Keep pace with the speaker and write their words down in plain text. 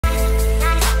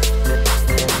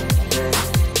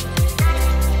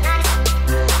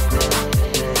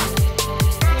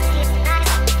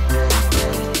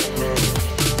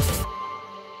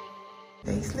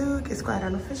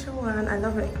got an official one. I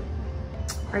love it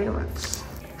very much.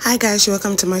 Hi guys,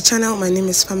 welcome to my channel. My name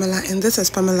is Pamela and this is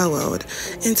Pamela World.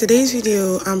 In today's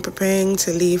video, I'm preparing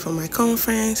to leave for my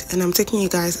conference and I'm taking you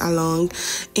guys along.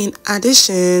 In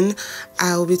addition,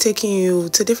 I will be taking you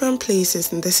to different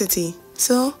places in the city.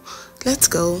 So let's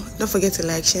go. Don't forget to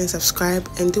like, share and subscribe,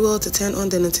 and do well to turn on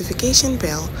the notification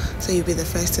bell so you'll be the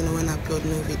first to know when I upload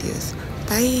new videos.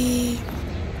 Bye.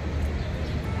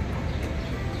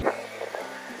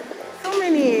 So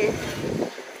many.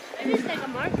 Maybe it's like a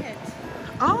market.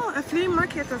 Oh, a flea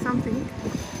market or something.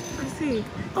 Let's see.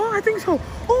 Oh, I think so.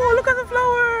 Oh, look at the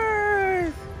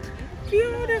flowers.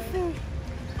 Beautiful.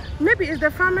 Maybe it's the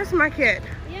farmers market.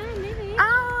 Yeah, maybe.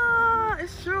 Ah,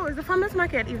 it's true. It's the farmers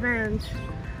market event.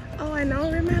 Oh, I now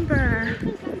remember.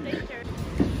 You can come later.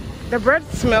 The bread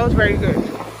smells very good.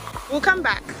 We'll come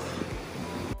back.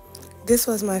 This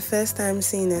was my first time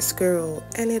seeing a squirrel,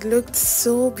 and it looked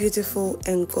so beautiful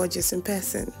and gorgeous in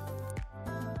person.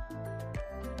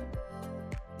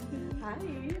 Hi, I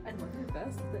love your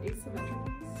best, the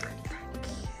asymmetrics. Thank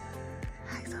you.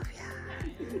 Hi, Sophia.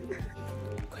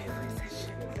 Going for a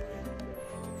session.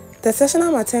 The session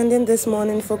I'm attending this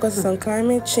morning focuses on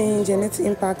climate change and its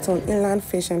impact on inland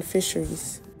fish and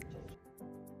fisheries.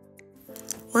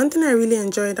 One thing I really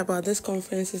enjoyed about this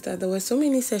conference is that there were so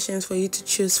many sessions for you to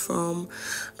choose from,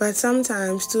 but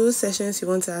sometimes two sessions you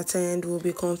want to attend will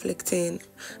be conflicting.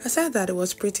 Aside that, it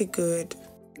was pretty good.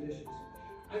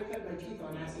 I cut my teeth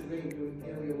on acid rain doing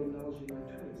paleolimnology in my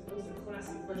 20s. That was a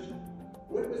classic question.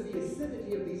 What was the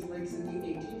acidity of these lakes in the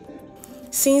 1850s?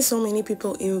 Seeing so many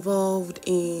people involved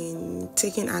in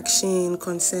taking action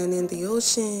concerning the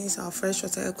oceans, our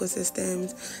freshwater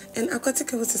ecosystems, and aquatic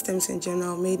ecosystems in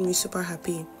general made me super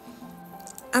happy.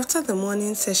 After the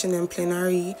morning session and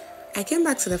plenary, I came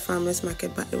back to the farmers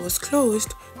market, but it was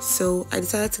closed, so I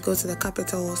decided to go to the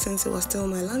Capitol since it was still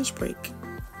my lunch break.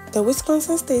 The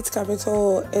Wisconsin State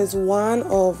Capitol is one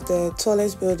of the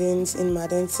tallest buildings in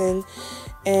Madison,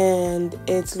 and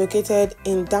it's located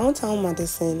in downtown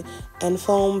Madison and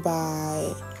formed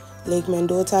by Lake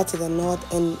Mendota to the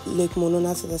north and Lake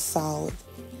Monona to the south.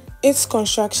 Its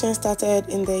construction started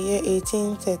in the year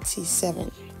 1837.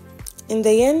 In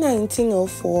the year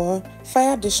 1904,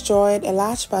 fire destroyed a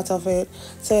large part of it,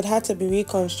 so it had to be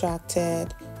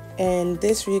reconstructed. And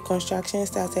this reconstruction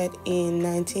started in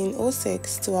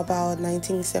 1906 to about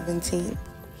 1917.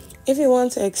 If you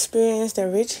want to experience the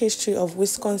rich history of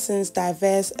Wisconsin's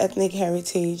diverse ethnic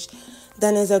heritage,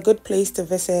 then it's a good place to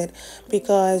visit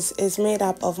because it's made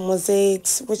up of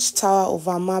mosaics which tower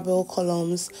over marble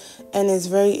columns and is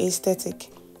very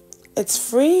aesthetic. It's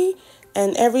free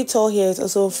and every tour here is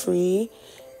also free.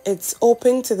 It's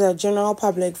open to the general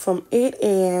public from 8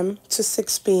 a.m. to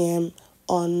 6 p.m.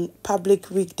 on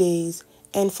public weekdays,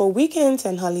 and for weekends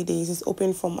and holidays it's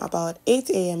open from about 8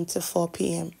 a.m. to 4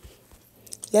 p.m.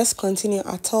 Let's continue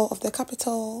our tour of the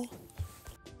Capitol.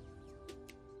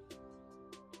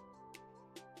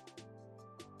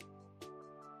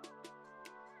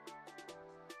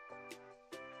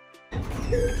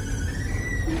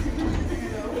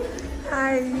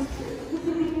 Hi.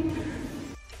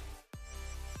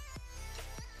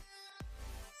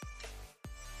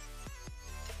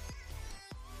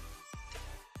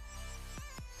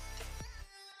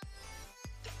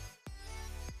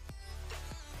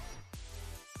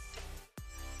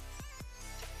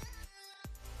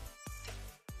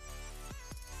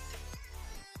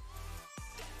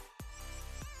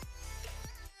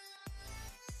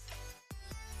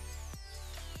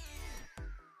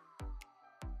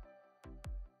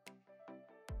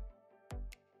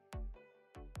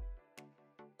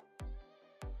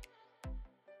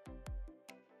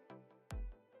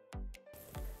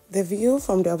 The view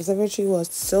from the observatory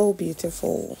was so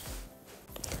beautiful.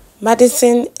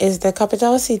 Madison is the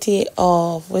capital city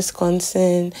of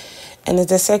Wisconsin and is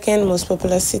the second most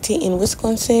populous city in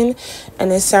Wisconsin,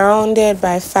 and is surrounded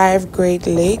by 5 Great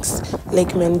Lakes: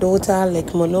 Lake Mendota,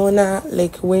 Lake Monona,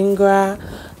 Lake Wingra,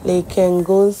 Lake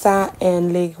Kengosa,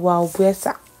 and Lake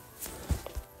Wauwesa.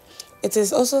 It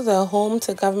is also the home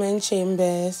to government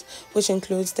chambers, which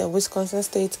includes the Wisconsin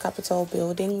State Capitol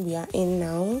building we are in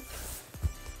now.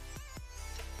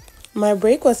 My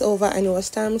break was over and it was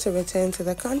time to return to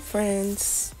the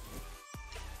conference.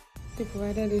 They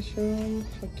provided this room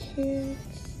for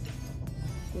kids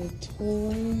with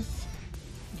toys,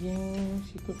 games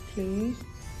you could play,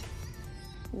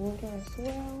 water as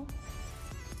well.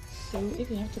 So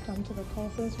if you have to come to the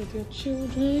conference with your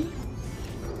children,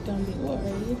 don't be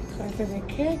worried because there's a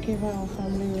caregiver or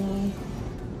family room.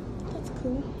 That's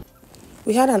cool.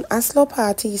 We had an ASLO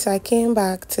party, so I came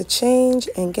back to change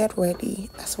and get ready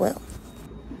as well.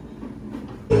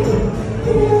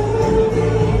 Bye.